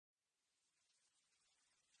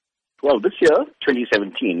Well, this year,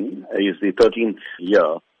 2017, is the 13th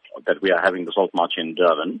year that we are having the Salt March in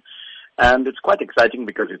Durban. And it's quite exciting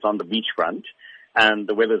because it's on the beachfront and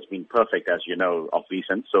the weather's been perfect, as you know, of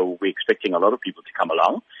recent. So we're expecting a lot of people to come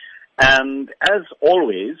along. And as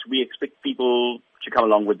always, we expect people to come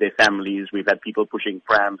along with their families. We've had people pushing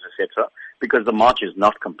prams, etc., because the march is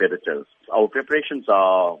not competitive. Our preparations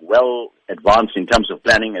are well advanced in terms of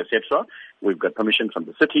planning, etc. We've got permission from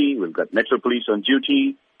the city. We've got Metro Police on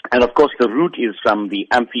duty. And of course, the route is from the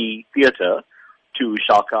amphitheater to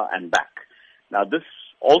Shaka and back. Now, this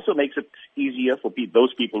also makes it easier for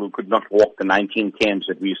those people who could not walk the 19 kms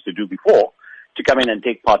that we used to do before to come in and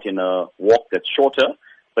take part in a walk that's shorter,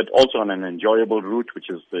 but also on an enjoyable route, which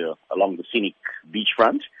is along the scenic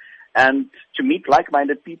beachfront, and to meet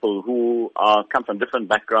like-minded people who come from different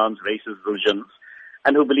backgrounds, races, religions,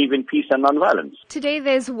 and who believe in peace and non-violence. Today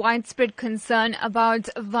there's widespread concern about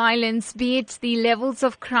violence, be it the levels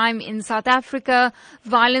of crime in South Africa,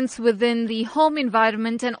 violence within the home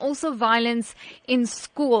environment, and also violence in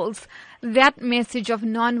schools. That message of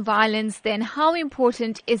non-violence, then, how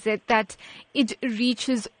important is it that it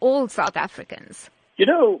reaches all South Africans? You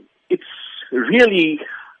know, it's really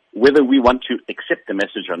whether we want to accept the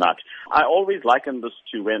message or not. I always liken this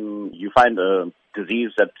to when you find a disease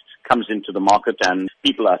that comes into the market and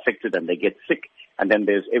people are affected and they get sick, and then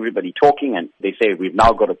there's everybody talking and they say we've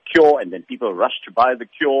now got a cure, and then people rush to buy the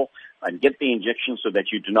cure and get the injection so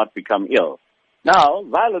that you do not become ill. Now,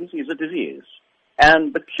 violence is a disease,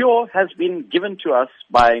 and the cure has been given to us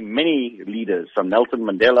by many leaders, from Nelson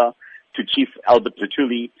Mandela to Chief Albert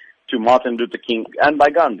Luthuli to Martin Luther King, and by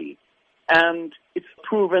Gandhi. And it's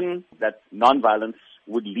proven that non-violence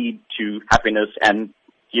would lead to happiness and,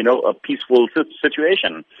 a peaceful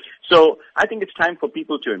situation. So I think it's time for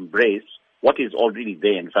people to embrace what is already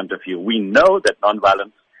there in front of you. We know that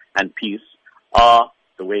non-violence and peace are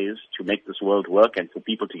the ways to make this world work and for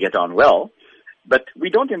people to get on well, but we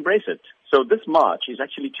don't embrace it. So this march is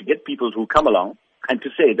actually to get people who come along and to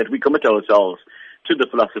say that we commit ourselves to the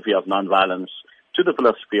philosophy of non-violence, to the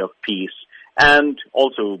philosophy of peace, and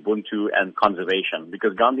also Ubuntu and conservation,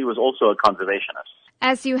 because Gandhi was also a conservationist.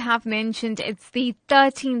 As you have mentioned, it's the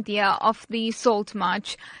 13th year of the Salt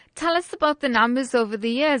March. Tell us about the numbers over the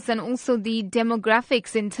years and also the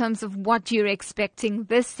demographics in terms of what you're expecting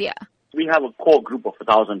this year. We have a core group of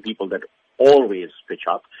 1,000 people that always pitch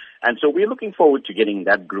up. And so we're looking forward to getting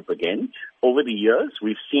that group again. Over the years,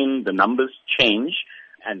 we've seen the numbers change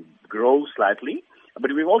and grow slightly,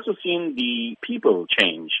 but we've also seen the people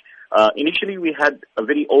change. Initially, we had a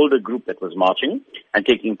very older group that was marching and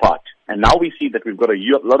taking part. And now we see that we've got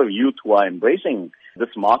a lot of youth who are embracing this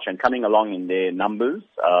march and coming along in their numbers,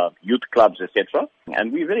 youth clubs, etc.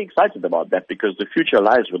 And we're very excited about that because the future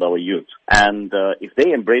lies with our youth. And if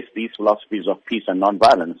they embrace these philosophies of peace and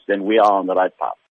non-violence, then we are on the right path.